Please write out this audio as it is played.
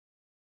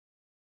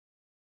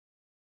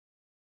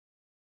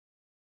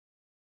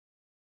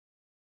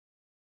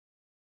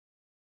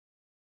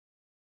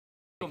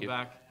Welcome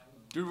back.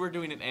 Dude, we're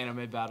doing an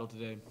anime battle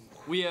today.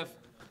 We have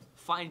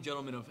fine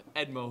gentlemen of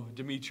Edmo,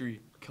 Dimitri,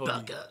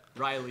 Cody,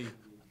 Riley,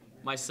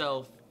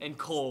 myself, and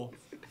Cole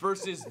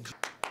versus...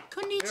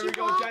 Konnichiwa. Here we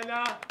go,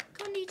 Jenna.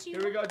 Konnichiwa.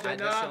 Here we go, Jenna.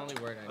 That's the only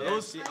word I know.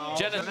 Those,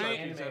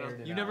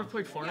 Jenna, you never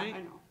played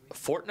Fortnite?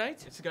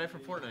 Fortnite? It's the guy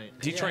from Fortnite.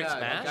 Detroit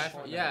Smash?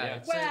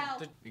 Yeah.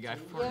 Well, The guy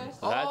from Fortnite.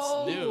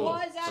 That's new.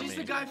 was to actually me.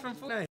 the guy from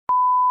Fortnite.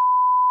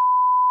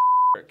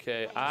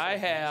 Okay,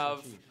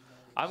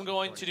 I'm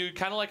going to do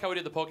kind of like how we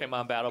did the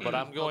Pokemon battle, but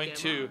I'm going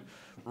to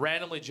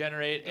randomly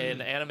generate an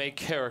anime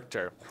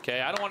character.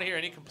 Okay, I don't want to hear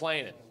any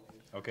complaining.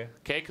 Okay.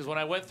 Okay, because when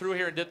I went through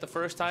here and did it the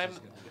first time,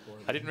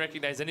 I didn't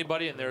recognize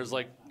anybody, and there's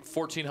like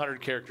 1,400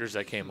 characters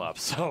that came up.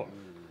 So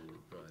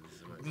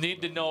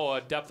need to know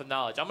a depth of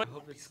knowledge.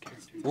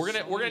 We're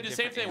gonna do the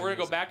same thing. We're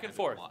gonna go back and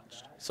forth.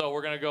 So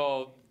we're gonna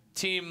go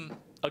team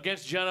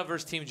against Jenna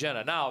versus Team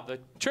Jenna. Now the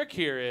trick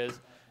here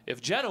is,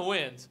 if Jenna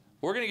wins,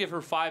 we're gonna give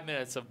her 5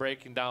 minutes of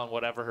breaking down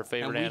whatever her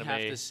favorite And we anime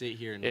have to sit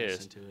here and is.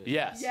 listen to it.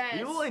 Yes. Yes.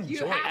 You will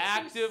enjoy have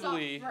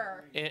Actively, to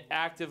suffer.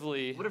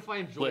 actively. What if I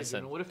enjoy Listen. it?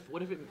 You know?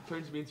 What if it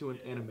turns me into an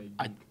anime?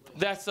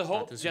 That's the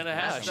hope this is Jenna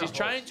bad. has. She's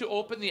trying to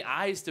open the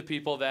eyes to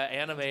people that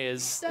anime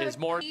is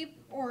more. Weep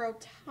or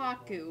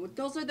otaku.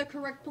 Those are the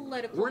correct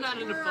political We're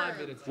not into terms. 5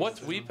 minutes.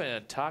 What's weep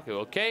and otaku?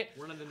 Okay.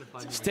 We're not into 5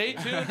 minutes. Stay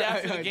tuned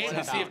after the game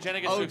to see if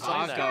Jenna gets to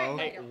explain that.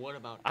 Hey, what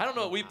about... I don't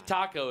know what weep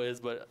taco is,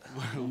 but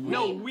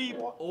No, weep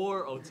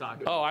or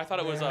otaku. oh, I thought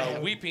it was a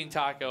weeping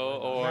taco,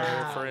 or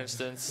for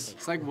instance.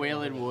 It's like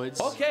Wayland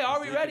Woods. Okay,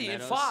 are we ready? In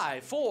Meadows.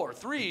 5, 4,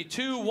 3,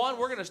 2, 1.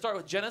 We're gonna start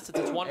with Jenna since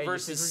it's 1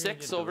 versus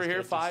 6 over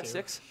here. 5,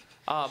 6.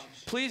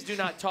 Please do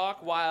not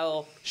talk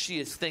while she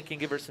is thinking.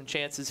 Give her some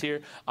chances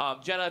here.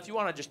 Jenna, if you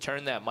want to just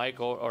turn that mic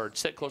or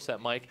sit close to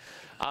that mic,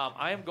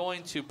 I am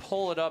going to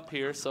pull it up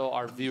here so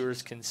our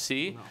viewers can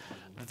see.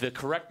 The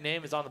correct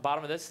name is on the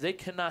bottom of this. They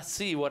cannot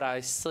see what I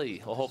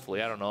see. Well,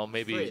 hopefully, I don't know.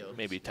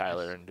 Maybe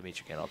Tyler and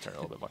Dimitri can. I'll turn it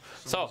a little bit more.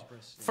 So,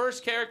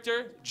 first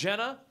character,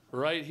 Jenna,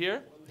 right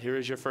here. Here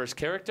is your first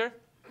character.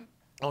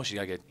 Oh, she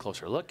gotta get a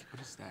closer look.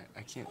 What is that?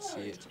 I can't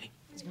see it.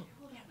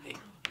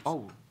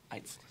 Oh,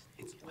 it's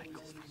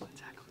Michael from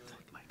Attack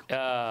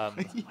on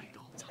Titan.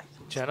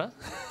 Jenna.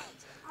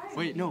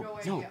 Wait, no.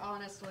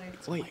 Honestly.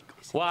 Wait.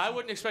 Well, I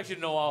wouldn't expect you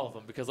to know all of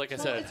them because, like I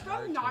So said. it's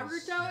from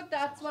Naruto.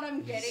 That's what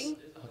I'm getting.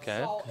 Okay.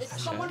 So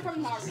it's someone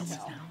from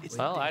Naruto.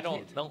 Well, I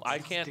don't know. I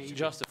can't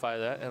justify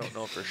that. I don't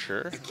know for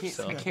sure.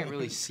 So. I can't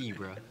really see,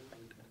 bro.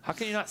 How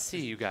can you not see,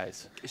 you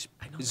guys?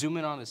 Zoom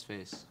in on his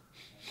face.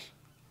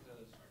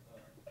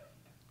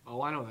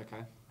 Oh, I know that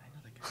guy.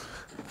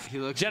 He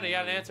looks. Jenna, you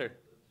got an answer.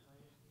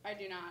 I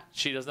do not.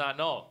 She does not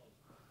know.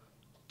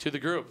 To the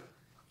group.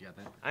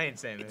 I ain't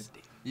saying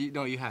it.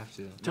 No, you have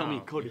to. Tell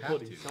me, Cody.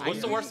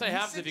 What's the worst thing that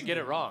happens if you get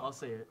it I'll wrong?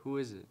 say it. Who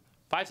is it?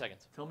 5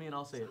 seconds. Tell me and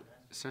I'll say it.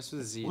 It starts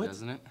with a Z,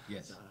 doesn't it?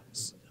 Yes.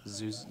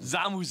 Zeus.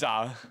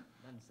 Zamuza.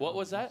 What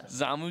was that?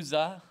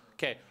 Zamuza.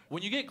 Okay,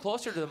 when you get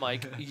closer to the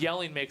mic,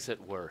 yelling makes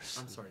it worse.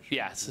 I'm sorry.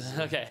 Yes.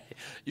 Okay.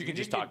 You can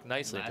just talk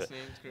nicely to it.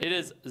 It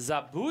is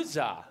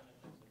Zabuza.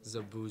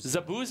 Zabuza.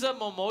 Zabuza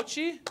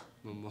Momochi?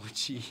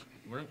 Momochi.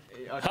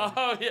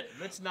 Oh, yeah.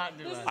 Let's not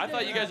do that. I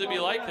thought you guys would be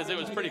like because it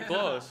was pretty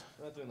close.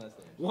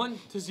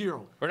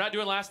 1-0. We're not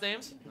doing last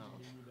names? No.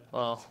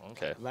 Well,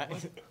 okay.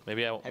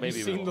 Maybe I. Have Maybe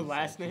you we seen the won't.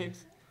 last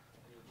names?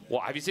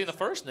 Well, have you seen the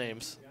first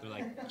names?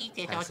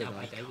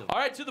 All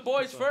right, to the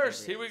boys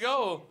first. Here we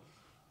go.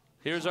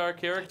 Here's our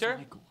character.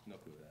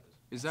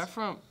 Is that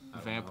from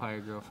Vampire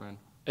Girlfriend?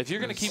 If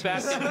you're gonna keep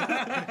asking,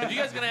 if you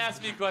guys are gonna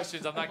ask me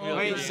questions, I'm not gonna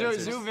be able Wait, to give you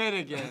zoom in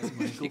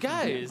again. You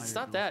guys, it's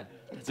not that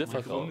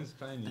difficult.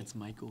 That's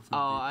Michael from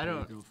Oh, I Vampire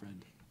don't-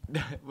 Girlfriend.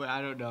 Wait,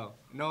 I don't know.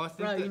 No, I think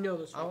Bro, that- you know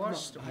this I one.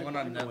 watched one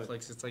on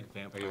Netflix. It's like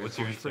Vampire. What's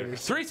your answer?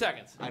 3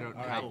 seconds. I don't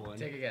have one.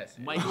 Take a guess.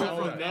 Michael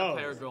from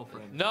Vampire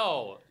Girlfriend.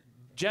 No.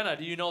 Jenna,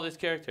 do you know this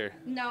character?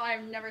 No,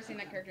 I've never seen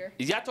that character.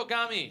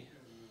 Yatogami.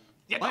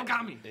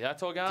 Yatogami.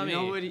 Yatogami. Do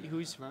you know who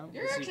he's from?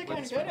 You're actually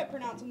kind of good at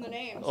pronouncing the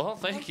names. Oh,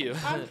 thank you.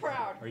 I'm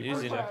proud. Are you I'm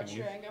using proud,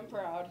 Japanese? Strang. I'm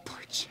proud.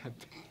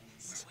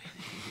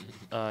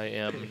 I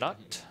am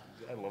not.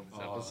 I love this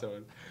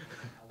episode.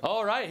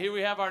 All right, here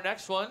we have our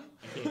next one.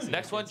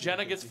 Next one,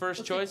 Jenna gets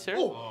first choice here.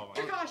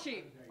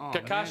 Kakashi.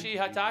 Kakashi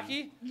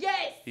Hataki.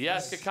 Yes.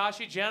 Yes,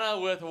 Kakashi Jenna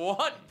with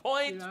 1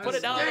 point. Put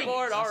it down on the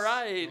board. All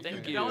right,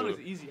 thank That one was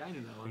you. easy. I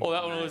knew that one. Oh,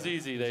 that one was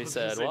easy, they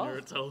said. Well,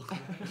 Naruto.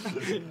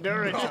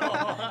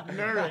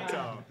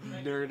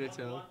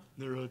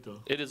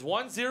 it is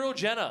 1-0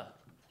 Jenna.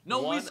 No,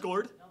 we One-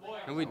 scored.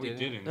 And we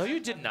didn't. No, you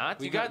did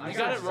not. You got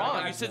it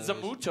wrong. You said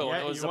Zamuto,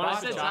 and it was I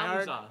said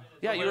Zamato. Zamuza.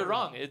 Yeah, you were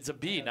wrong. It's a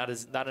B, not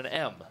an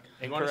M.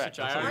 Incorrect.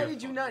 Why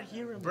did you not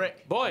hear him?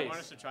 Brick. Boys. You want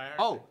us to try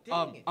hard?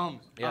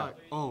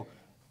 Oh,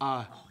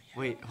 Yeah.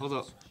 wait, hold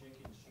up.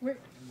 Wait,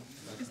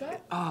 is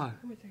that?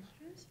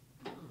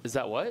 Is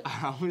that what?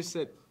 I almost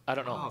said, I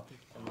don't know.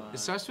 it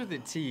starts with a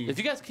T. If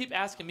you guys keep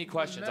asking me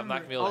questions, I'm not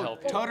gonna be able to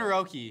help you.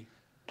 Todoroki.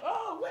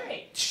 Oh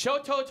wait.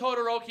 Shoto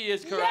Todoroki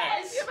is correct.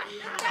 Yes.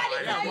 That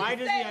is how you Why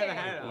does he say have a it.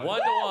 hat on?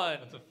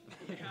 1-1.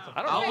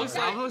 I don't know.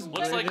 Okay,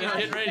 Looks like he's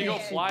getting ready to go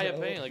fly a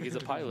plane, like he's a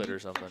pilot or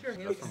something.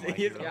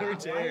 He has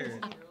orange hair.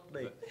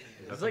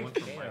 It's like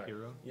My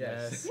Hero.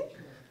 Yes.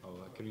 Oh,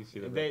 couldn't you see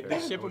that? They right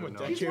there? ship I him with would've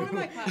known. He's one of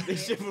my Deku. They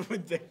classmates. ship him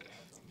with Deku.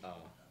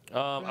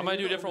 I'm gonna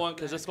do a different one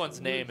because this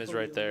one's name is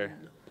right there.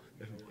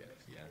 Yeah,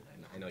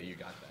 I know you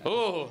got that.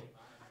 Oh,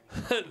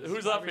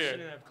 who's up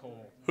here?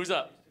 Who's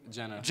up?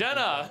 Jenna.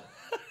 Jenna.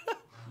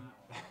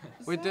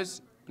 Wait,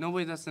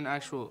 that's an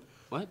actual.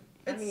 What?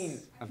 I mean,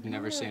 I've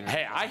never seen her.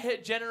 Hey, I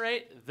hit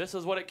generate. This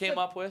is what it came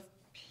up with.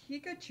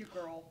 Pikachu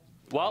girl.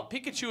 Well,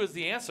 Pikachu is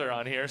the answer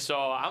on here, so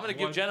I'm gonna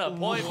give Jenna a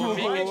point for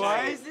Pikachu.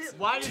 why is it?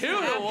 Why does 2 to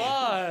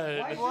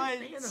 1.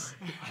 What?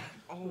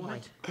 Oh my.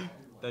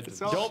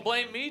 Don't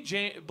blame me.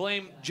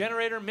 Blame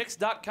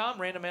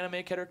GeneratorMix.com, random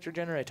anime character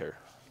generator.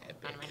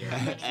 You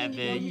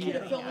need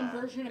a fill-in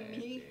version of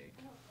me.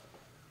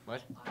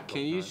 What?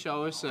 Can you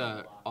show us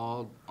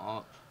all?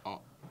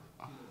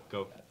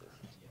 Go.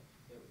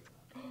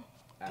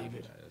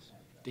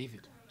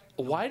 David.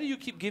 Why do you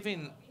keep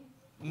giving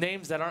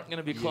names that aren't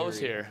gonna be close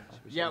here?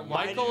 Yeah,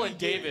 Michael and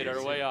David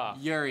are way off.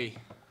 Yuri.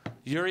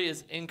 Yuri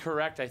is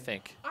incorrect, I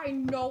think. I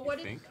know what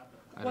it. Think?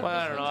 What Well,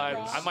 I this don't know.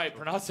 one's I from. might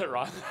pronounce it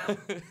wrong.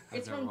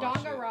 It's never from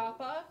watched it.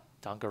 Danganronpa,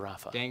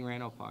 Danganronpa.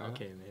 Danganronpa.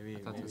 Okay, maybe. I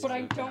thought that's but how I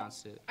you don't.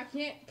 pronounced it. I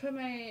can't put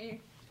my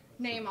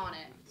name on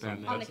it. Fair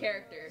On the That's-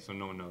 character. So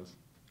no one knows.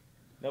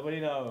 Nobody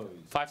knows.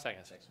 5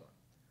 seconds.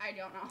 I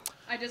don't know.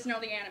 I just know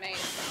the anime.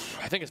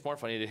 I think it's more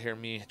funny to hear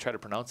me try to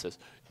pronounce this.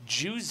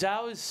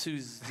 Juzao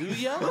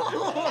Suzuya?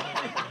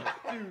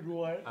 Dude,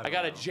 what? I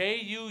got a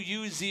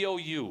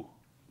Juuzou.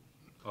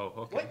 Oh,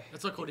 okay.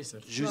 That's what Cody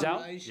said.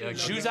 Juzao? Yeah,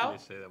 Juzao?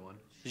 Say that one.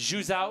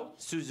 Juzao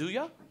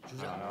Suzuya?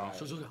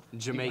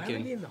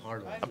 Jamaican. The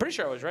hard one. I'm pretty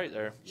sure I was right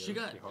there. She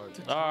got.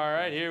 All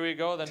right, here we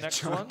go. The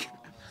next one.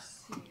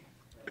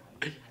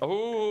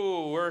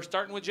 Oh, we're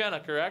starting with Jenna,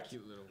 correct?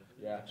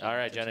 Yeah. All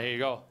right, Jenna, here you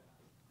go.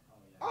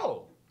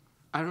 Oh.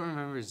 I don't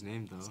remember his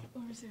name though.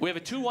 We have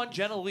a 2-1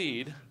 Jenna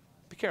lead.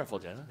 Be careful,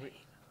 Jenna.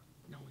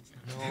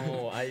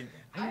 No, I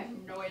I have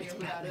no idea who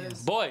that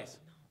is. Boys,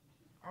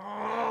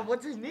 Oh,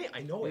 what's his name?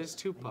 I know it. There's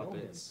two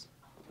puppets.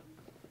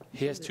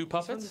 he has 2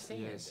 puppets?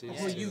 Yes,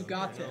 Oh, you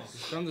got this.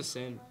 It's from the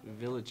same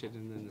village and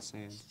then the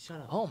same. Shut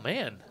up. Oh,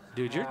 man.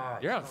 Dude, you're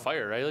on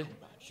fire, Riley.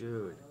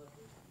 Dude.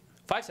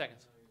 5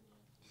 seconds.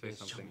 Say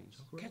something.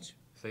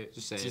 Say it.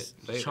 Just say it. Say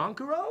it.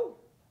 Chankuro?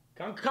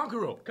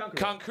 Kankuro.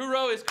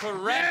 Kankuro is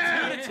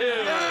correct. 2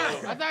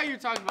 to 2. I thought you were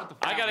talking about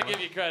the. I got to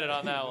give you credit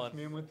on that one.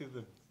 Man went through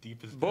the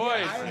deepest.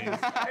 Boys,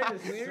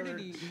 Where did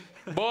he?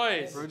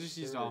 boys, Bro just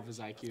used all of his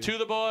IQ. to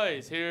the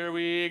boys. Here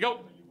we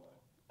go.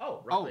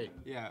 Oh, Oh, right.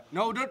 yeah.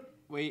 No, don't.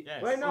 Wait.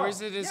 Wait, no. Or is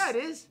it his? Yeah, it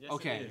is.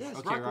 Okay. Yes,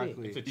 Okay, Rock Rock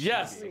Lee. Lee.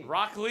 Yes,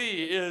 Rock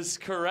Lee is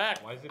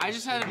correct. Why is it I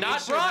just had to make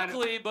Not sure that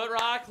broccoli, but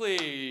Rock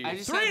Lee. I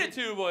just 3 had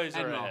to 2 boys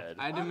I are know. ahead.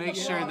 I had to make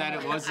sure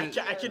that it wasn't.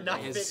 I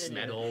cannot his fit in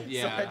it. middle. So I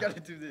Yeah. gotta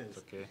do this.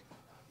 Okay.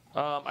 I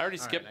already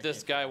skipped I this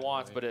can't guy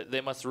once, but they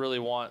must really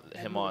want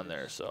him on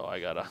there, so I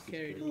gotta.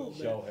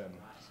 Show him.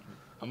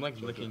 I'm like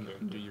looking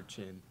under your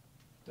chin.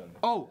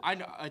 Oh, I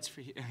know.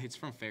 It's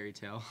from Fairy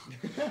Tale.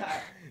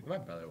 My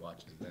brother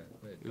watches that.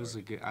 It was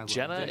a good. I loved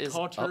Jenna it. is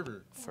Call up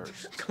Turber.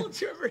 first. Call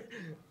Trevor.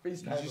 Did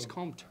you just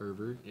call him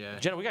Turber? Yeah.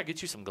 Jenna, we gotta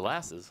get you some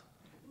glasses.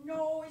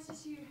 No, it's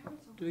just you.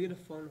 Do we get a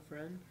phone a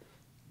friend?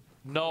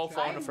 No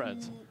phone to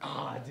friends.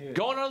 Ah, dude.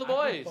 Going on to the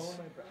boys.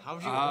 How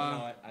would you? Uh,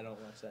 no, I don't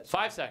watch that.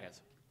 5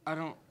 seconds. I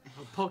don't.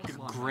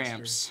 Pokemon.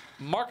 Gramps.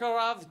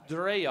 Markarov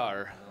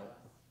Dreyar.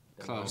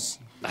 Close.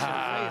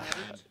 Ah,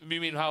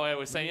 you mean how I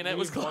was saying it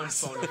was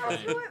close?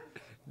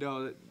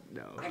 No,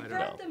 I I don't.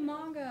 read the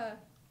manga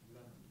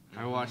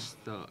I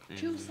watched the.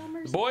 2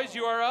 summers. Boys,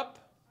 you are up.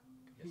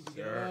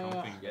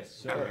 Something.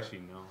 Yes, I sir. actually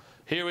know.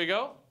 Here we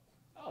go.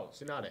 Oh,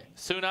 Tsunade.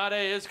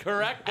 Tsunade is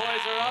correct. Boys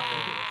are up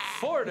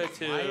 4 to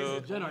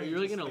 2. Jen, are you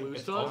really gonna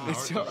lose to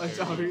us?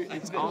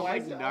 It's all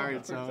like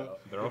Naruto.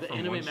 They're all The from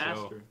anime one show.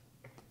 master.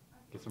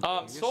 Get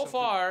some So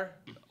far,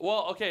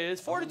 well, okay,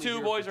 it's 4 to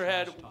 2. Boys are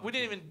ahead. We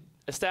didn't even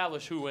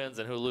establish who wins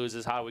and who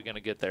loses. How are we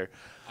gonna get there?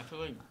 I feel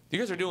like You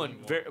guys are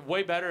doing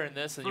way better in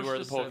this than you First were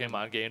in the to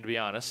 7. Pokemon game, to be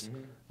honest.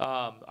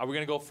 Are we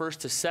gonna go first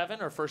to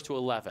 7 or first to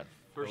 11?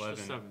 first 11.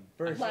 to 7.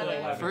 First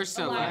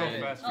to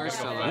 11. First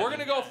to 11. We're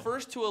gonna go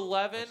first to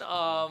 11,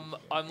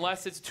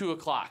 unless it's 2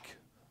 o'clock.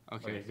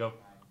 Okay, Okay. go.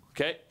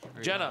 Okay,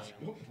 Jenna.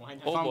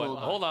 Oh boy,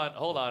 hold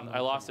on. I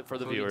lost it for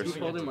the viewers.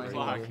 Holding my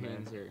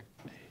hands here.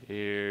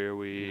 Here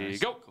we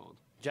go,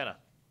 Jenna.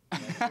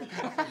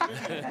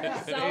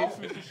 So,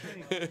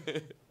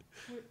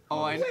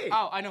 Oh,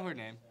 I know her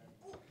name.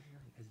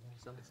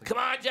 Come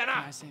on, Jenna.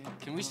 Can I say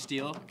it? Can we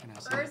steal? Can I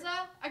say it? Urza,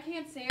 I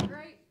can't say it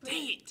right. but-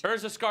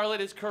 Urza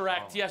Scarlet is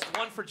correct. Yes,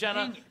 1 for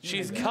Jenna.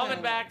 She's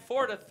coming back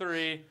 4 to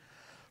 3.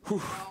 Whew.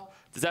 No.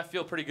 Does that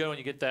feel pretty good when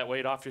you get that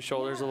weight off your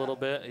shoulders a little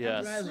bit?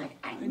 Yes.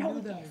 I know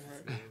this.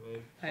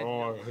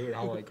 Oh, I hate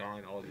how I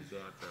got all these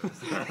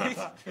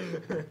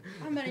answers.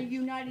 I'm gonna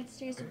United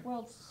States of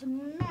World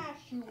smash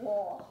you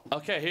all.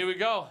 Okay, here we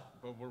go.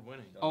 But we're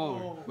winning.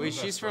 Oh, wait,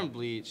 she's from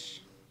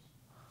Bleach.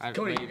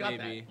 Cody, you got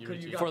maybe. that. Cody,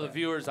 you got For the that.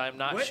 viewers, I'm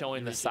not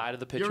showing the side of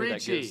the picture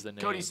that gives the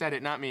name. Cody said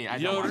it, not me. I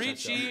don't watch that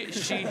show.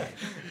 Yorichi,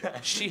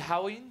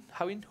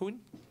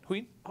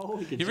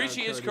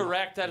 Yorichi is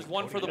correct. That is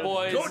one for the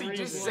boys. Cody,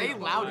 just say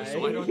louder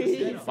so I don't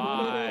understand.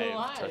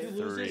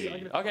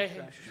 5-3. Okay.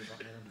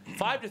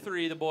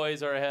 5-3. The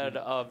boys are ahead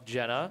of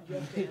Jenna.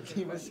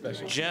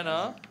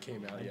 Jenna.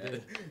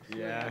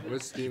 Yeah.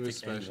 What's Steam is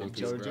special?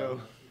 JoJo.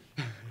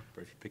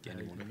 Bro, if you pick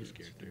any one of his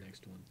character.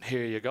 Next one.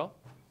 Here you go.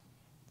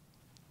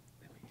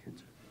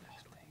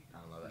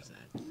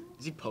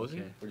 Is he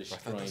posing? We're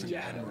destroying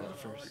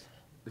first.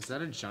 Is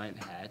that a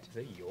giant hat? Is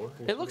that your?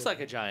 It looks like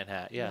a giant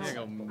hat. Yes.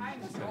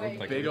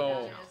 Big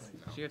ol'.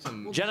 She got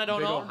some Jenna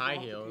don't big ol' know. high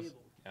heels.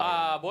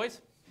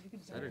 Boys,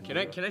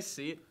 Can I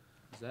see it?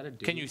 Is that a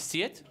dude? can you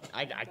see it?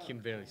 I can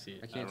barely see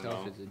it. I can't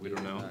tell if it's a dude. We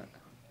don't know.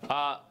 or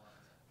not.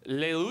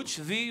 Lelouch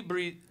v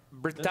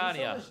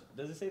Britannia.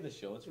 Does it say the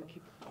show it's from?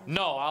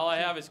 No, all I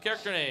have is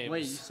character names.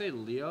 Wait, you say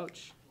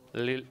Leoch?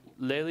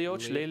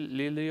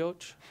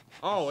 Lelioch?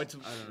 Oh, it's. I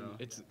don't know.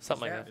 It's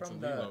Something like that. it's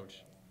Lelouch.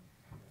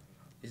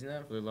 Isn't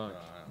that? Lelouch.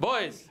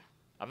 Boys,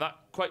 I'm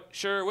not quite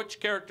sure which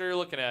character you're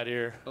looking at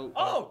here.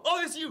 Oh,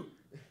 that's you.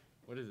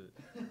 What is it?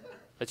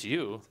 That's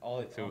you. All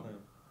it's So-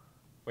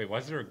 Wait, why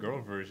is there a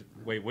girl version?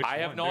 Wait, which I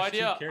have one? no There's two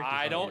idea. characters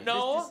I on don't here.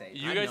 know. It's the same.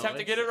 You I guys know, have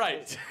to get it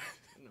right.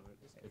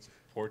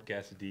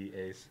 Portgas D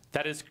Ace.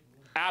 That is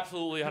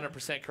absolutely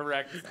 100%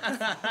 correct.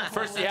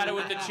 First he had it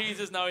with the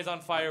cheeses, now he's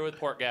on fire with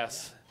pork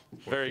gas.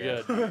 Very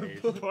good.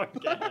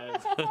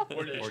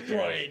 We're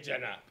destroying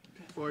Jenna.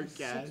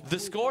 The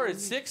score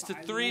is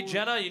 6-3.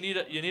 Jenna, you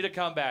need a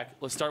comeback.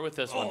 Let's start with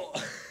this one.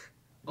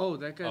 Oh,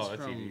 that guy's Oh,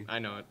 that's from. easy. I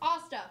know it.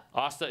 Asta.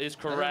 Asta is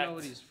I don't know correct.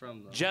 what he's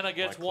from though. Jenna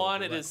gets Black one.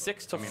 Clover. It is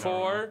 6-4. I've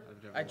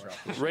never I watched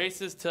dropped it.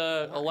 Races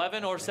to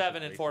 11 or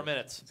 7 in 4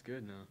 minutes. It's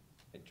good now.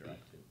 I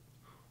dropped it.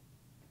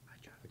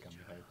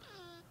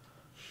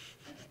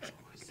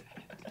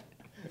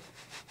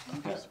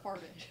 You just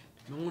farted.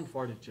 No one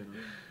farted, Jenna.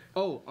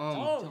 Oh,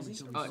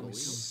 Tell me.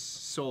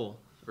 Soul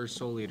or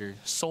Soul Eater.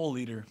 Soul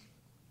Eater.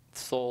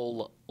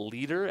 Soul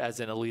Leader, as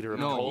in a liter of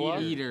No,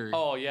 cola. Eater.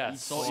 Oh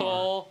yes,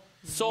 Soul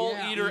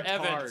Yeah. Eater Retard.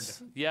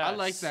 Evans. Yes. I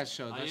like that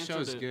show. I That answered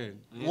show's it. good.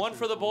 One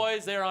for the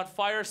boys. They're on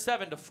fire.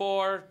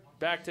 7-4.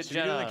 Back to Should we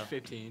do Jenna. like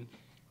 15?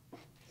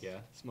 Yeah.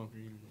 Smoke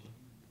green.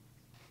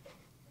 We're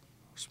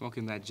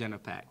smoking that Jenna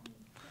pack.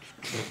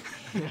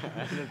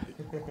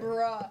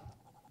 Bruh.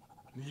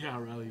 Yeah,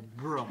 Riley,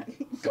 bro.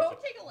 Go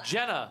take a lap.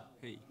 Jenna.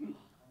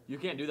 You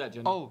can't do that,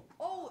 Jenna. Oh,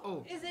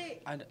 Oh, is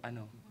it? I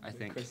know. I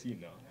think. Chris, you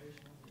know.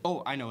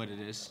 Oh, I know what it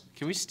is.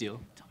 Can we steal?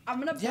 I'm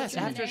gonna butcher Yes, the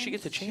after name she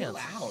gets a chance.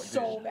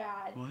 so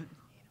bad.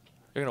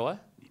 You're gonna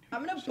what?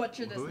 I'm gonna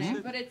butcher this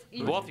name, but it's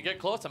Well, if you get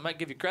close, I might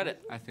give you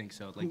credit. I think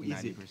so. Like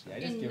 90%.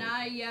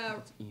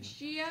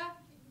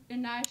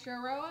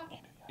 Inayashiroa.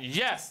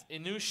 Yes,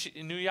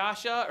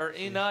 Inuyasha or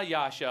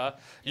Inuyasha.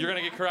 You're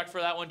gonna get correct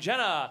for that one,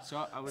 Jenna.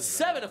 So I was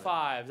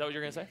 7-5. Is that what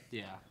you're gonna say?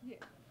 Yeah.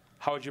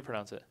 How would you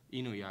pronounce it?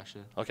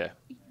 Inuyasha. Okay.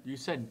 You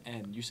said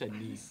N. You said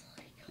Ni.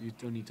 You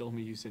told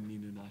me you said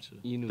Ninu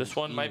Nacha. This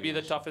one might be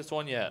the toughest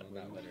one yet.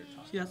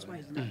 See, that's why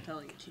he's not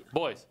telling it to you.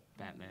 Boys,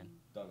 Batman.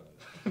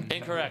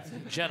 incorrect.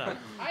 Jenna.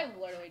 I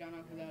literally don't know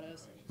who that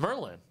is.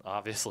 Merlin,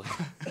 obviously.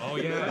 Oh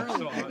yeah.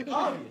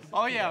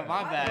 Oh yeah,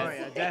 my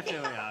bad.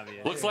 Definitely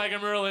obvious. Looks like a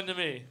Merlin to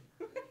me.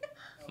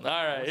 All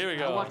right, here we I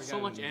go. watch so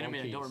much anime,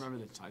 I don't remember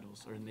the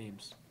titles or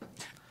names.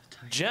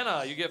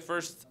 Jenna, you get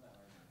first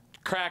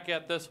crack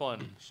at this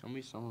one. Show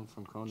me someone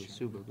from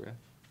Konosuba, bro.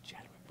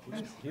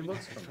 He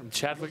looks from.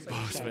 Chadwick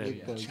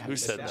Boseman. Who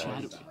said that?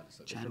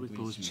 Chadwick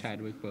Boseman.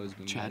 Chadwick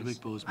Boseman. Chadwick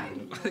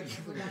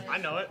Boseman. I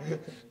know it.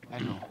 I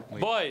know.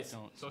 Wait, Boys,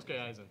 don't. Sosuke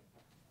Aizen.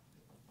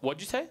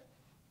 what's you say?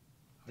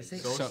 Just say,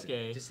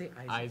 Sosuke just say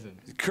Aizen.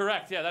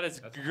 Correct. Yeah, that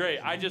is great.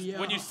 I just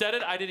when you said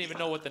it, I didn't even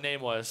know what the name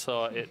was,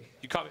 so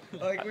you caught me.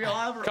 Like we all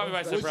have our Caught me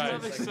by own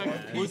surprise.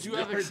 Would you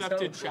have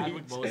accepted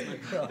Chadwick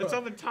Boseman? It's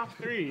on the top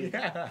 3.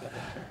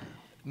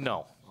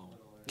 No.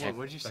 What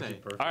did you say?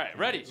 All right,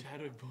 ready,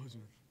 Chadwick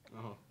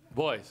Boseman.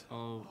 boys.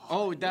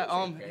 Oh, that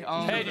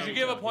Hey, did you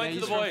give a point to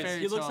the boys?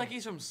 He looks like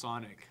he's from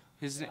Sonic.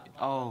 his.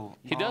 Oh,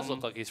 He does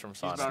look like he's from He's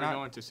Sonic. about to not-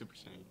 go into Super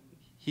Saiyan.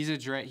 He's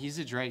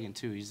a dragon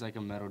too. He's like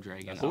a metal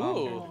dragon.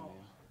 Ooh.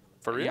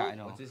 For real? Yeah, I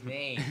know. What's his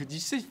name? Did you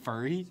say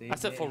furry? I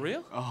said for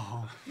real?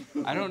 Oh,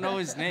 I don't know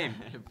his name.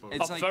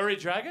 It's A like furry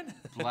dragon?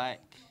 Black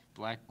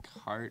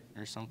Heart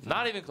or something.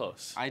 Not even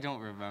close. I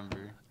don't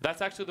remember.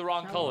 That's actually the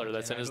wrong color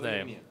that's in his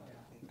name.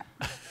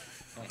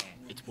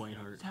 It's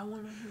Whiteheart. That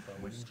one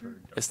on your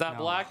It's not No.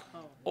 black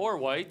or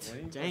white.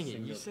 Dang it,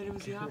 you said it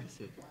was the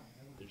opposite.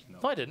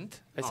 No, I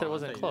didn't. I said it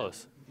wasn't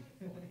close.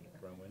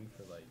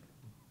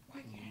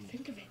 Why can't I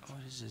think of it? What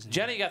is his name?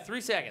 Jenny, you got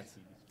 3 seconds.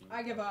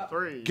 I give up.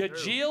 3.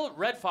 Gajeel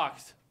Red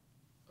Fox.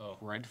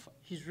 Red.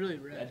 He's really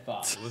red.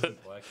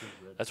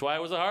 That's why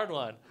it was a hard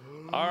one.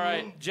 All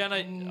right,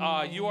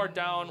 Jenna, you are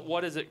down.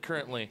 What is it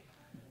currently?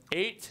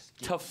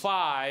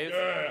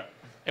 8-5.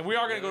 And we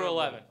are going to go to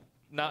 11.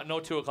 No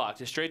 2 o'clock.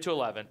 Just straight to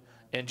 11.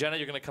 And Jenna,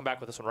 you're going to come back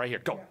with this one right here.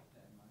 Go.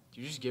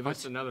 Do you just give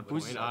us another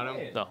point, Autumn?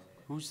 No.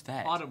 Who's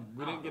that? Autumn,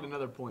 we didn't get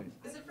another point.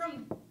 Is it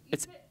from?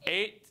 It's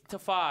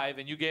 8-5,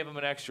 and you gave him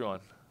an extra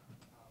one.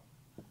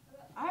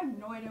 I have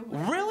no idea who.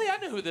 Really? I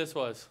knew who this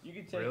was. You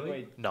could take Really?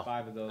 away No.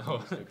 5 of those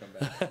and still come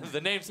back.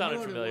 The name sounded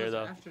familiar,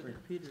 though. After the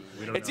Peter.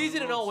 We don't It's know. easy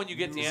to know when you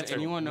get the Does answer.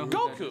 anyone know who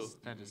Goku.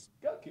 that is?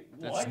 Goku.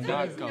 That's What? not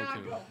That is not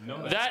Goku. Goku.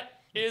 No,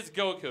 That is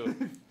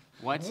Goku.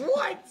 What?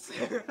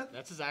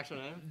 That's his actual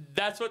name?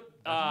 That's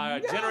what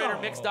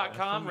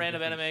GeneratorMix.com,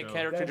 random anime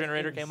character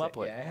generator, came up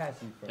with. Yeah, it has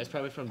to be from. That's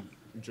probably from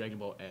Dragon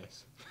Ball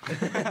S.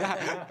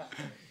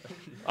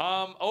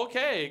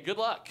 Okay, good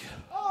luck.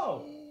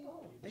 Oh!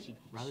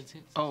 Riley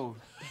Tits? Oh,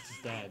 That's his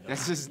dad. though.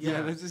 that's his.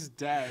 Yeah, that's his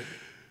dad.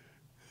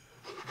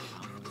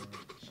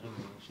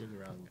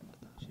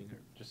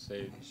 Just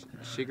say.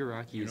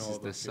 Shigaraki You know is the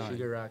about son.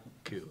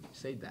 Shigaraku.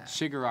 Say that.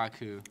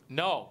 Shigaraku.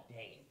 No.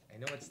 I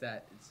know it's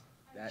that. It's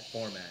that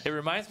format. It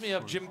reminds me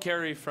of Jim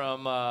Carrey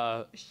from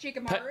Pet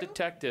Shikamaru?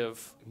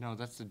 Detective, No,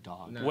 that's the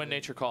dog. No. When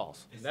Nature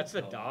Calls. That's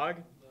the dog?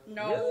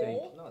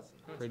 No.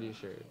 Pretty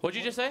sure. What'd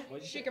you just say?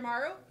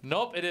 Shikamaru?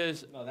 Nope, it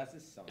is No, that's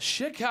his son.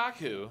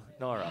 Shikaku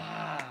Nora.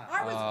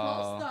 I was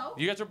close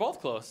though. You guys are both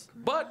close,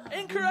 but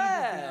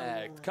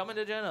incorrect. Coming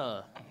to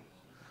Jenna.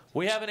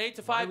 We have an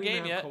 8-5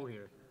 game yet.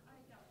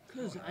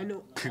 Because I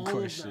know Good all of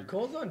question. them.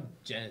 Cole's on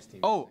Jenna's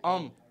team. Oh,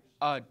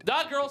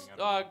 Dog girls,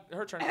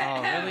 her turn.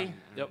 Oh, really?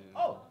 Yep.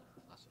 Oh!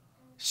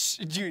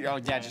 Dude, oh,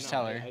 yeah, just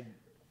tell her.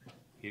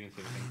 He didn't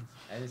say anything.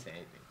 I didn't say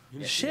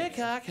anything.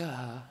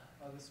 Shikaka.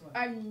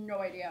 I have no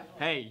idea.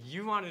 Hey,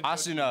 you wanted to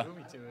Asuna. go to the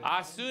movie to it. You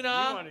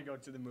Asuna wanted to go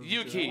to the movie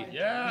Yuki. To it.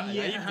 Yeah,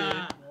 you did.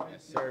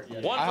 Yes, sir.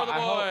 Yes. One for the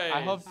boys.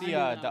 I hope the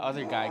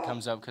other guy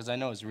comes up because I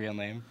know his real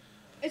name.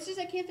 It's just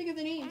I can't think of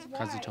the names. Why?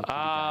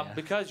 Kazuto.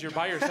 Because you're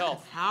by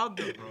yourself. How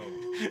the...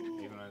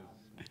 Even on.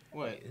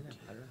 What? Isn't that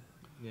Madara?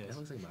 Yes. That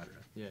looks like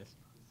Madara. Yes.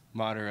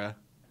 Madara.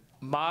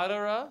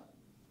 Madara.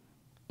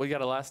 We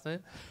got a last name?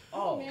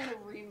 Oh man,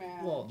 a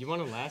rematch. Well, You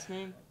want a last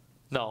name?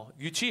 No.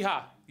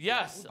 Uchiha.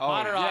 Yes, Oh,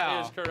 Madara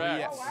yeah. is correct.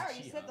 Yeah. Oh wow,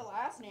 you said the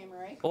last name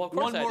right. Well, of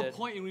course One I more did.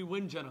 point and we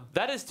win, Jenna.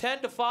 That is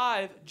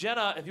 10-5.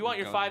 Jenna, if you want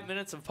your Go. 5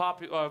 minutes of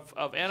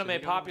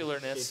anime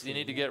popularness, you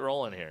need to get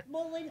rolling here.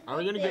 Are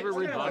we gonna give her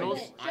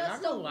rebuttals?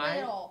 Just a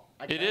little.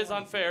 It is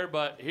unfair,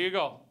 but here you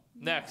go.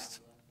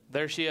 Next.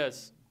 There she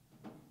is.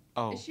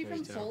 Oh. Is she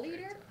from Soul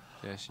Eater?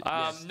 Yeah, she,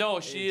 No,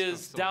 she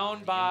is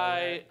down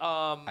by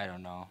I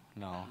don't know.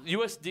 No.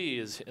 USD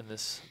is in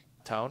this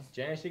town.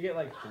 Jenna should get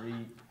like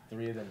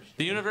three of them.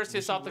 The University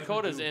of South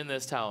Dakota is in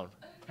this town.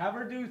 Have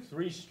her do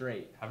 3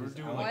 straight. Have her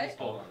do I like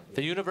What?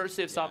 The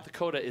University of South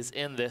Dakota is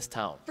in this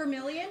town.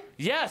 Vermilion?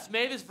 Yes,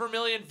 Mavis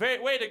Vermillion.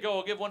 Way to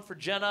go. Give one for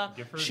Jenna.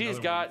 Give her She's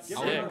another got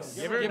one. Give her 6.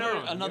 Give her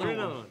another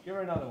one. Give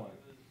her another one.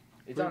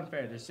 It's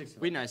unfair. There's 6 of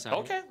them. We nice out.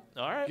 Okay,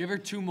 all right. Give her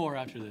 2 more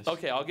after this.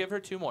 Okay, I'll give her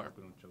 2 more.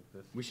 We don't joke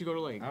this. We should go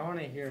to like... I want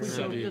to hear her.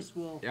 So this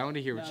will. Yeah, I want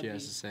to hear what she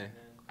has to say.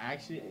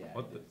 Actually, yeah.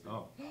 What the?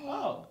 Oh.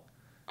 Oh.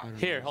 I don't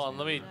Here, know.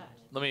 hold on.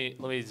 Let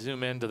me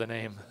zoom into the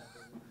name.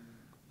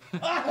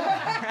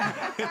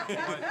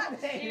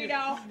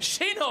 Cheeto.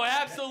 Shino,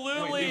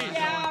 absolutely.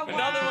 Yeah,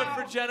 Another wow.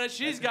 one for Jenna.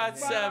 She's got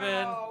 7.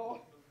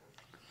 Wow.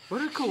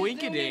 What a Zoom in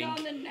coinkydink.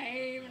 on the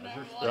name. And I'm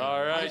like,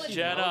 All right, I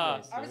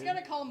Jenna. was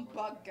gonna call him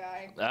Bug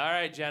Guy. All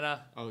right,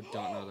 Jenna. Oh,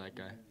 don't know that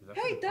guy.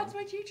 Hey, that's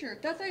my teacher.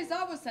 That's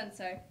Aizawa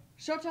Sensei.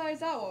 Shota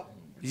Aizawa.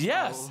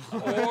 Yes. Or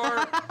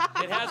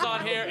it has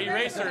on here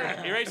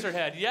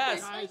Eraserhead.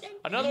 Yes.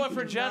 Another one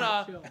for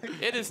Jenna.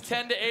 It is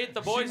 10-8. The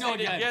boys can go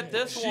need to again. get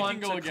this She one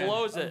can go to again.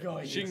 close it.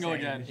 She can go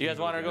again. You guys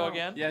want her to go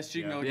again? Yes,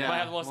 she can go. You might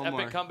have the most one epic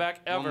more.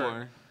 comeback One ever.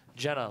 more.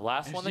 Jenna,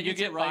 last If one she that you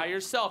gets it get by right-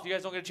 yourself. You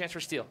guys don't get a chance for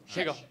steal.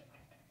 Here you go.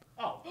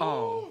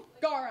 Oh.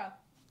 Gara.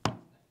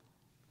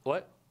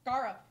 What?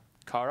 Gara.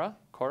 Kara?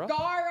 Kora?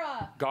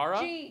 Gara. Gara?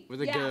 G.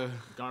 With a yeah. G.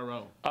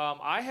 Garo.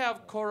 I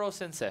have Koro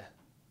Sensei.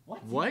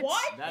 What?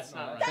 That's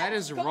not right. That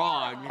is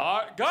wrong.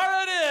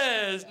 Gara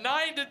it is!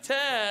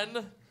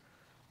 9-10.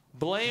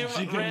 Blame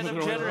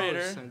random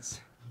generator.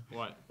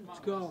 What? Let's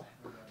go.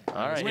 All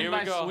right, here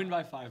we go. Win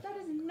by 5. That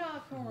is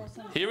not Koro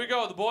Sensei. Here we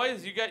go. The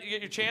boys, you get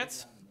your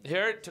chance.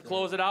 Here to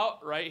close it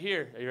out right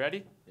here. Are you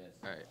ready?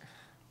 All right.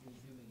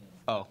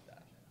 Oh.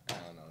 I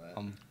don't know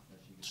that.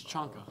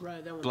 Chonka.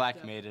 Right, that was Black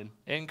that. Maiden.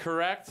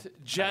 Incorrect.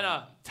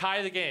 Jenna,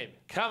 tie the game.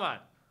 Come on.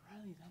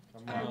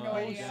 I have no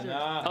idea.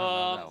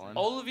 that one.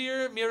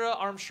 Olivier Mira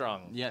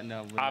Armstrong. Yeah,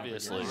 no. we're never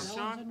Obviously. gonna- That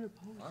one's on your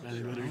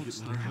post.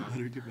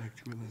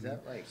 Is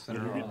that like?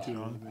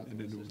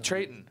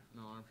 Trayton.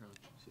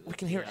 We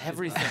can hear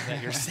everything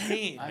that you're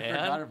saying,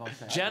 man.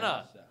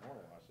 Jenna,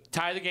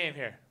 tie the game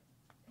here.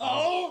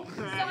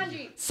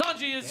 Sanji.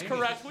 Sanji is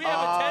correct. We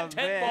have a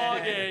 10-10 ball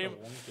man. game.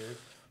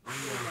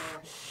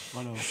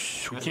 We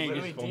can't can't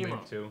get get full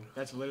too.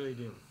 That's literally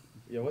Doom.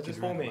 Yeah, what's his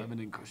full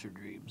name?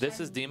 This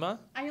is Dima.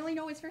 I only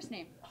know his first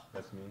name.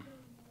 That's me.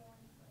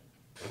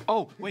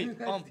 Oh, wait.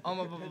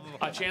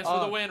 A chance for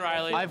the win,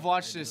 Riley. I've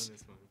watched this.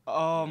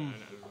 I'm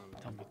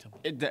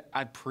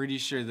pretty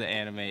sure the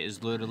anime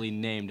is literally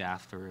named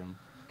after him.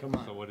 Come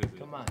on. So what is it?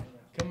 Come on.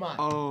 Come on.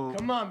 Oh.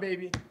 Come on,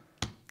 baby.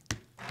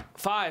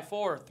 5,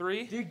 4,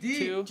 3, Dig deep.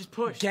 2. Just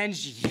push.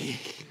 Genji.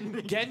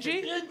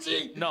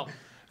 Genji? No.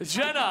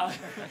 Jenna.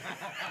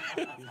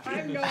 I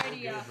have no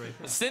idea.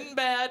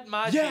 Sinbad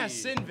Maji. Yeah,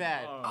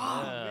 Sinbad.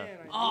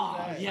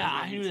 Oh, yeah,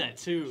 I knew that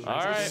too. All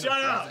right. Shut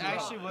up.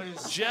 Actually, what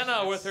is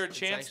Jenna with her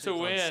chance to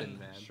win.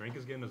 Shrink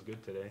is getting us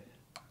good today.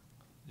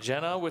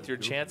 Jenna with your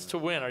chance to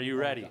win. Are you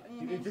ready?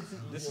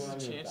 This is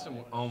a chance to.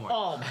 Oh my.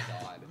 Oh my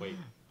god. Wait,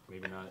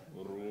 maybe not.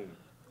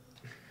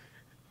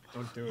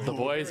 Don't do it. The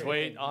boys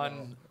wait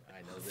on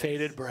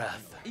faded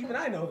breath. Even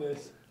I know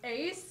this.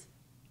 Ace?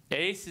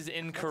 Ace is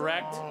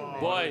incorrect.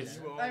 Boys.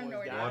 I have no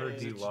idea. Water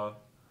D Law.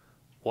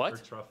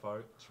 What?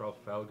 Or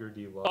Trafalgar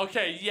D Law.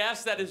 Okay,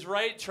 yes, that is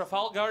right.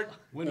 Trafalgar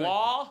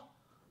Law.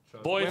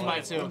 Boys Win by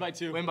win. 2. Win by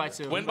 2. Win by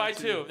 2. Win by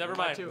 2. Never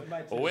mind.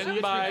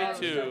 Win by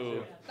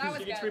 2. That was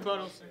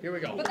good. Here we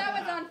go. But that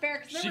was unfair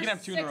because there She were can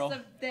have 2 in a 6 row.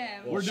 of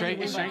them.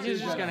 Shank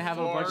is just gonna have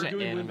a bunch of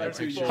anime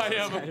pictures. I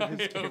am. inside of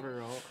his camera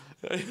roll.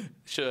 I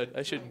should.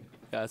 Yeah,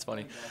 that's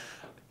funny.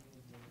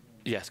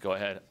 Yes, go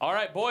ahead. All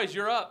right, boys,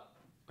 you're up.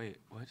 Wait,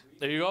 what?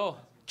 There you go.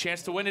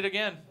 Chance to win it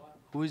again.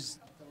 Who's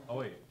Oh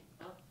wait.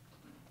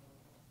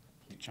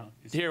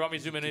 Here, want me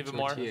to zoom in even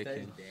more? Tortilla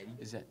King?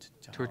 Is that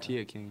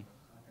Tortilla King?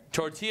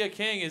 Tortilla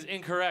King is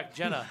incorrect,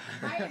 Jenna.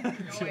 I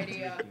have no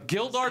idea.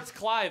 Gildarts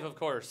Clive, of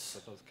course.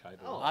 That was Kaido.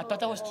 Oh, I thought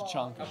that was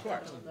Tachanka. Of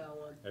course.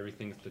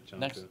 Everything's the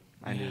Next. chunka.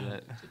 I knew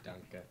that.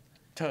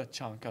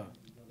 Tachanka.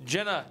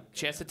 Jenna,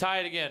 chance to tie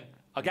it again.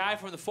 A guy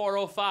from the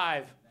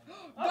 405.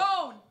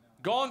 Gone!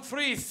 Gone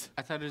Fries.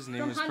 I thought his name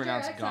From was Hunter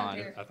pronounced x Gone.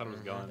 Hunter. I thought it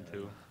was gone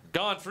too.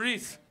 Gone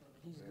Fries.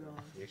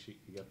 He actually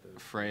he got the.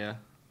 Freya.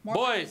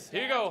 Boys,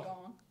 here you go.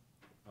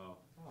 Gone.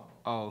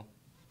 Oh.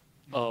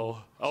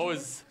 Oh. Oh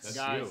is. That's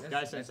Guys, you.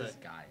 guys, that's it.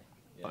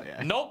 Oh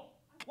yeah. Nope.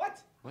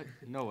 What? What?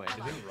 No way.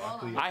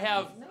 I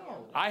have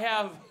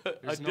a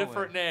There's no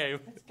different name.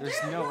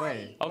 There's no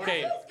way.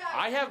 Okay,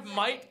 I have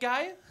Might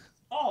Guy.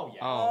 Oh, yeah.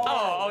 Oh.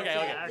 Oh,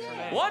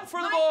 okay. One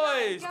for the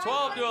boys.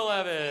 12 to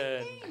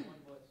 11.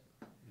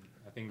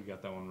 I think we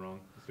got that one wrong.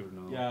 Let's do it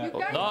now. Yeah. You guys No,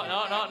 got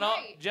no, that no, no.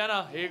 right.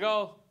 Jenna, here you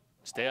go.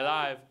 Stay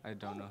alive. I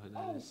don't know who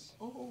that is.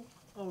 All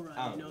right,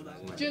 I know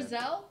that one.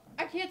 Giselle?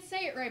 I can't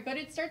say it right, but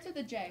it starts with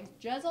a J.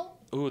 Jezel?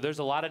 Ooh, there's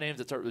a lot of names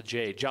that start with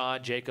J.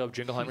 John, Jacob,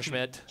 Jingleheimer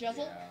Schmidt.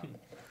 Jezel?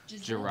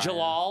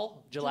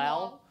 Giselle?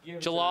 Jiraiya.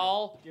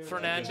 Jalal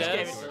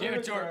Fernandez. Give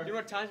it to her. You know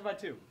what? Times by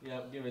 2.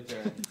 Yeah, give it to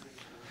her.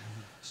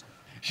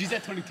 She's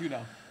at 22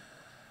 now.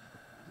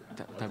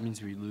 That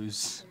means we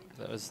lose.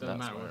 Doesn't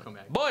matter. We'll come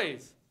back.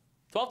 Boys,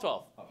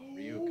 12-12.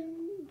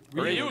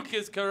 Ryuk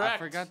is correct. I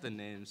forgot the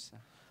names.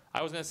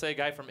 I was going to say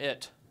guy from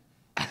It.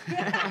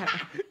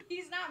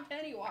 He's not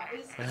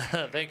Pennywise.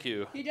 Thank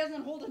you. He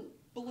doesn't hold a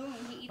balloon.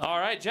 He eats. All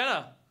right,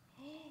 Jenna.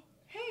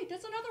 Hey,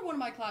 that's another one of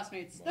my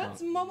classmates.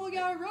 That's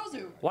Momoya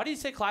Rozu. Why do you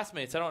say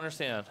classmates? I don't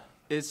understand.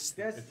 It's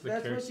That's the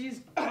what character. she's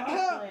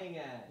playing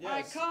at.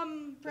 I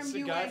come from It's the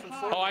UA guy from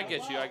High. Oh, I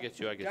get you. I get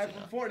you. I Guy get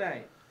you. from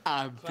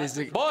Fortnite.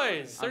 physics.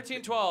 Boys,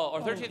 13-12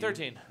 or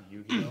 13-13.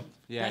 Yu-Gi-Oh.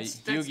 Yeah,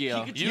 That's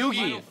Yu-Gi-Oh. Pikachu's Yugi.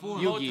 final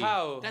form. Yugi.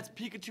 Hotao. That's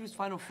Pikachu's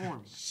final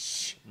form.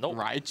 Nope.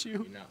 Raichu. You're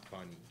not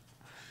funny.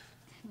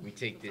 We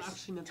take this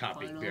Actually, not the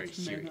topic final, very it's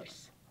mega.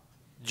 serious.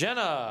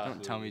 Jenna.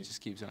 Don't tell me it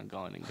just keeps on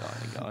going and going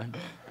and going.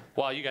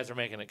 Well, you guys are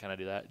making it kind of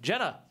do that.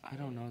 Jenna. I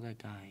don't know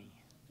that guy.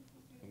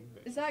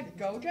 Is that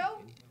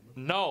Gojo?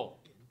 No.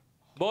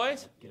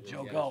 Boys.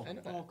 Joe, go.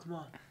 Oh, come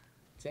on.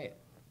 Say it.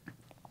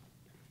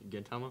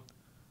 Gintama?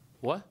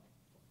 What?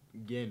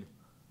 Gin.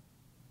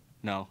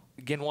 No.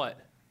 Gin what?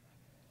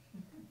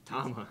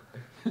 Tama.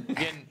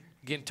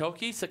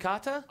 Gintoki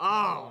Sakata?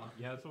 Oh!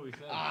 Yeah, that's what we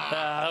said.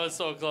 That was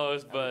so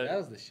close, That but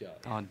was the show.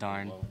 Oh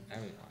darn. I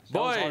haven't watched.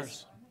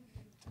 boys,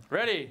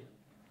 ready?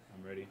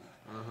 I'm ready.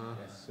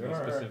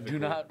 Sure. Do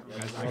not.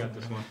 I got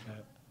this one.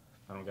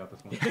 I don't got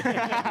this one.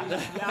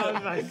 Yeah, I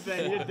was about to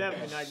say, you're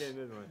definitely not getting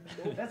this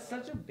one. That's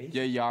such a basic.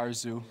 Yeah,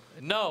 Yarzu.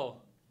 No.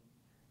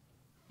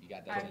 You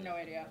got I that. have no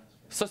idea.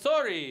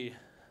 Sasori.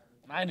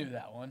 I knew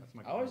that one.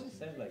 I always just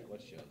said like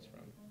what show it's from.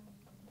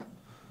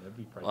 That'd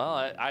be pricey. Well,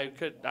 I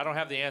don't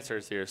have the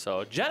answers here,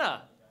 so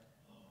Jenna.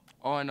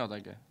 Oh, I know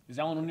that guy. Is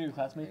that one of your I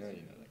classmates? know you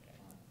know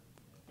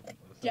that guy.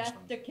 Death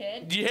the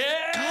Kid? Yeah.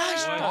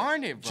 Gosh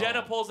darn it, bro.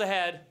 Jenna pulls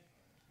ahead.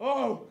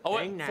 Oh! Oh,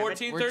 Dang what? nabbit.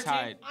 14, We're 13?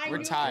 tied. I We're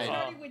knew it tied.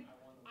 started with-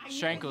 I knew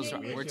Shankles,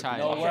 it did. we're tied.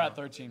 No, Okay. we're at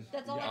 13.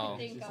 That's all I Oh, can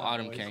think of.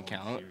 Autumn can't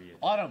count.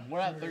 Autumn, we're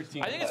at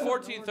 13. I think it's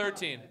 14,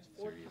 13.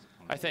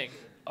 I think.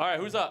 All right,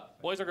 who's up?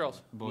 Boys or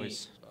girls?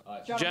 Boys.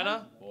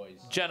 Jenna? Boys.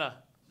 Jenna.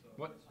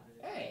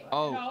 Hey.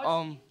 Oh,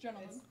 No, it's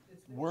gentlemen.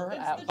 We're It's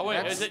at. the Oh, wait,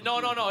 That's- is it? No,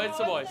 it's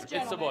the boys.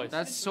 It's the boys.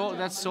 That's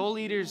Soul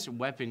Eater's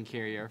weapon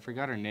carrier. I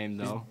forgot her name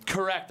though.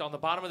 Correct. On the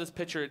bottom of this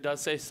picture, it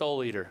does say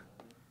Soul Eater.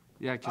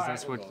 Yeah, because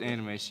that's what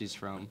anime she's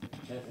from.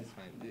 It's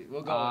fine.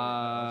 We'll go.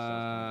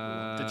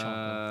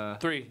 Uh,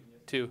 3,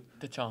 2.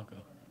 Tachanka.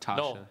 Tasha.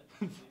 No.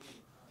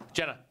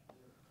 Jenna.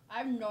 I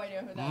have no idea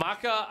who that is.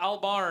 Maka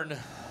Albarn.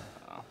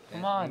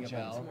 Come on, Ring a Jen.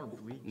 bell.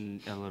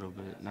 A little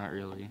bit, not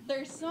really.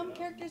 There's some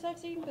characters I've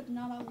seen, but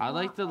not a lot. I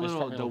like the There's little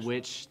probably the also-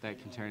 witch that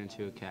can turn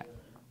into a cat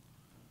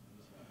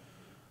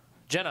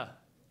Jenna.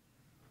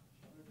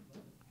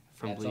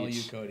 from That's all you,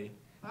 Bleach. Cody.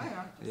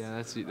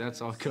 Yeah,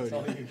 that's all Cody.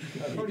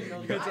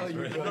 That's all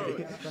you know.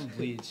 From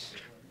Bleach.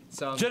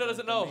 So Jenna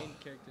doesn't know. The main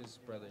character's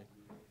brother.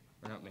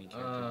 Or not main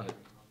character.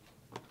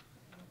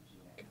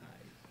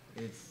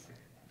 It's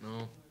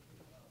no.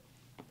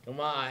 Come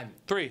on.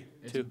 3,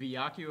 It's 2.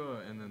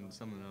 Byakuya and then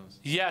someone else.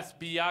 Yes,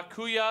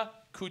 Byakuya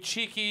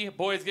Kuchiki.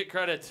 Boys get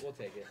credit. We'll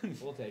take it.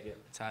 We'll take it.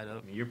 Tied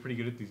up. I mean, you're pretty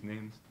good at these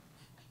names.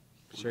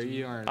 Sure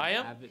you are. An I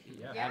am? Avid,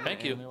 Yeah.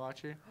 Thank you. anime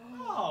watcher.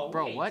 Oh,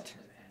 Bro, wait. what?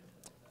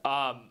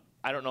 I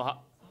don't know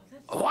how.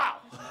 Wow.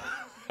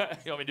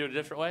 You want me to do it a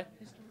different way?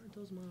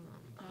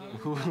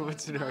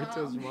 What's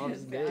Naruto's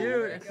mom's name?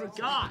 Dude, I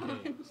forgot.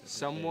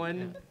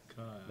 Someone.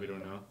 We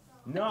don't know.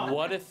 No.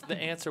 What if the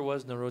answer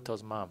was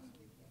Naruto's mom?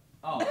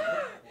 Oh.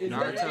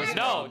 Naruto's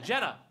No,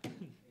 Jenna.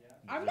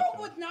 I'm not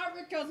with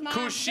Naruto's mom.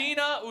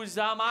 Kushina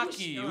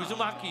Uzumaki.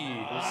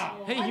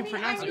 Hey, you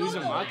pronounce I know the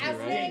Uzumaki, last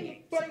right?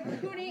 name, but I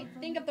couldn't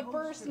think of the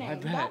first name. I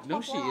bet. That's No,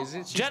 my she problem.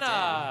 isn't. She's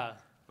Jenna.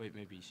 dead. Wait,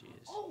 maybe she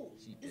is. Oh,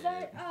 is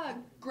that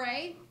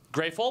Gray?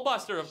 Gray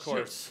Fullbuster, of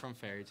course. From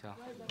Fairy Tail.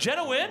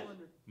 Jenna win.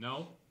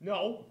 No?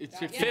 No. It's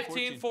Not yet.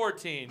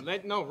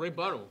 15-14. No,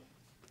 rebuttal.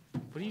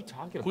 What are you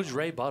talking about? Who's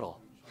Ray Buttle?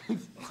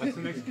 That's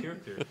the next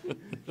character.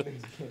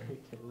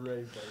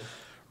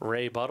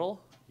 Ray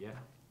Buttle? Yeah.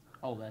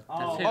 Oh, that's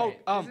Oh,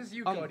 This is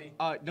you, Cody.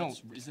 No,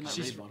 Isn't that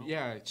she's Ray Buttle?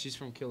 yeah, she's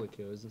from Kill la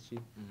Kill, isn't she?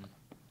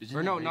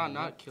 Or no,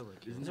 not Kill la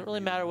Kill. Doesn't really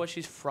matter what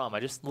she's from.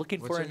 I'm just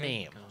looking What's for her a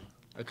name.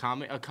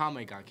 Akame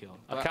got killed.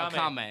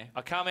 Akame.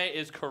 Akame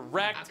is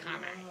correct.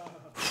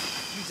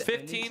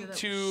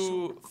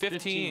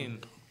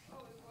 15-15.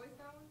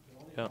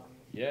 Yeah.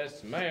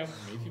 Yes, ma'am.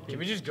 Can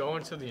we just go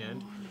until the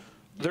end?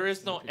 There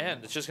is no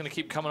end. It's just gonna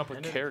keep coming up with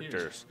End of the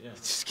characters. Yeah.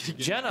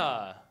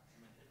 Jenna.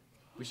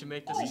 We should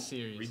make this a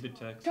series. Read the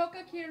text. Toka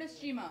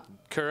Kirishima.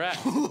 Correct.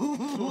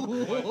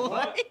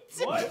 What?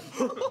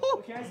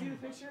 Can I see the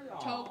picture? Oh.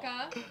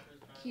 Toka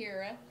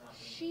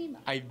Kirishima.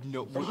 I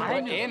know. What I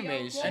knew. anime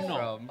is she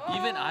from?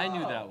 Even I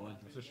knew that one.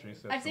 That's a strange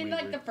set I've of seen,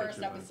 really like, the weird first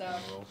pictures on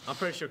episode. a roll. I'm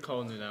pretty sure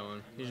Cole knew that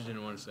one. He just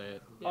didn't want to say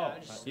it. Oh.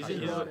 He's a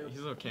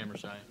little camera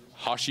shy.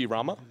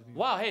 Hashirama?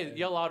 Wow. Hey,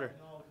 yell louder.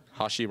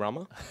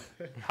 Hashirama?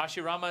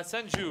 Hashirama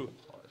Senju.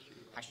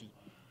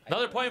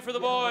 Another point for the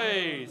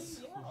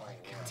boys.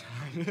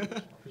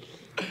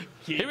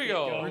 Here we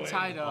go. We're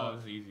tied Oh, up.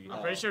 this is easy. I'm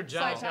pretty sure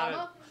John's got it.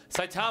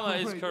 Saitama?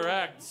 Saitama is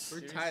correct.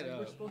 We're tied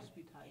up.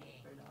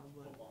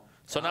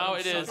 So now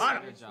it is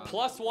Good job.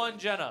 +1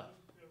 Jenna.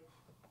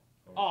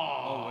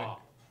 Oh.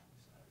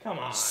 Come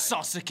on.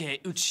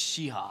 Sasuke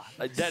Uchiha.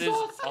 That is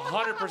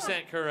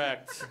 100%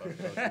 correct.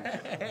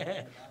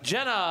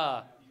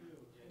 Jenna.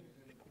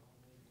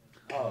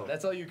 Oh.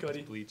 That's all you,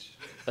 Cody. Bleach.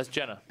 That's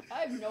Jenna. I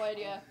have no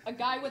idea. A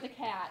guy with a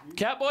cat.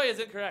 Catboy is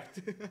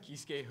incorrect.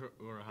 Kisuke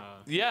Uraha.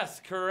 Yes,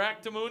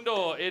 correct,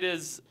 Mundo. It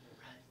is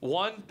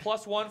 1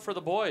 +1 for the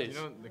boys.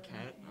 You know the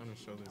cat on the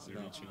shoulder is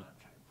Urichi.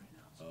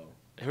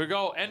 Here we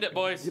go. End it,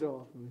 boys.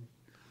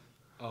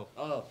 Oh,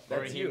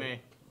 that's you. Orihime.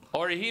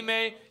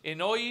 Orihime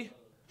Inoi.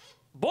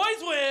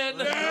 Boys win!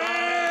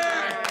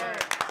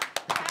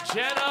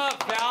 Jenna,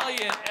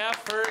 valiant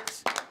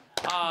effort.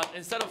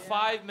 Instead of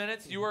 5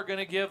 minutes, you are going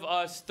to give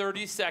us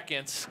 30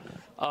 seconds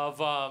of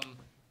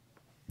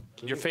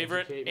your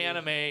favorite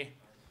anime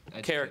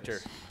character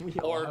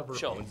or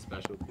show.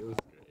 Special. It was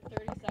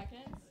 30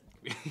 seconds.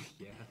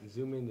 yeah.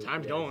 Zoom in.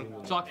 Time's going.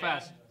 Talk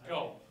fast.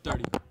 Go.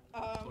 30.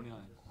 29.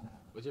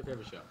 What's your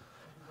favorite show?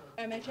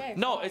 MHA.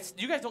 No, it's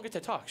you guys don't get to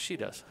talk. She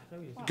does.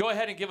 Go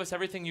ahead and give us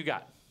everything you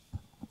got.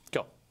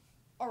 Go.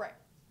 All right.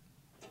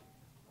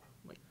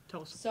 Wait,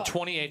 tell us. So,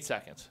 28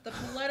 seconds. the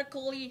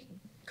politically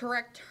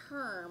correct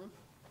term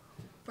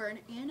for an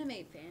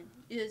anime fan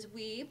is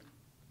weeb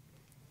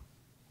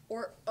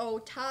or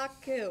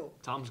otaku.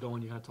 Tom's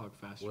going. You gotta talk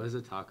faster. What does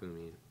otaku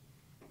mean?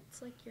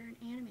 It's like you're an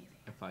anime fan.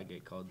 If I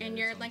get called that, And it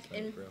you're sounds like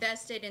fake, bro.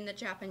 invested in the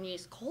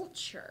Japanese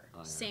culture. Oh,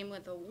 yeah. Same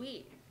with a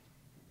weeb.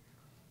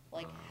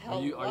 Like, Are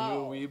you a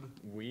hello. weeb?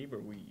 Weeb or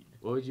weed?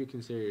 What would you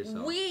consider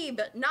yourself? Weeb,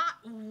 not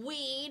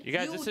weed. You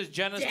guys, this is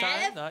Jenna's time,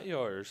 deaf. not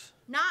yours.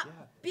 Not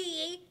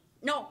B.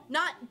 No,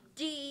 not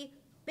D.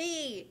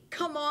 B.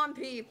 Come on,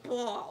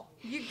 people.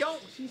 You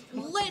don't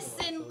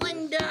listen,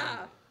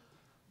 Linda.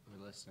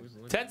 We're listening.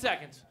 10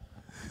 seconds.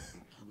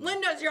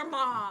 Linda's your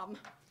mom.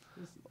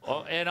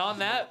 Oh, and on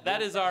that,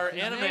 that is our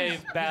anime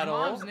battle.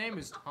 Mom's name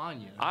is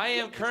Tanya. I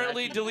am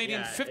currently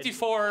deleting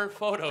 54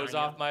 photos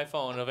off my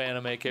phone of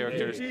anime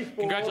characters.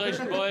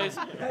 Congratulations, boys.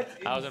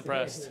 I was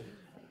impressed.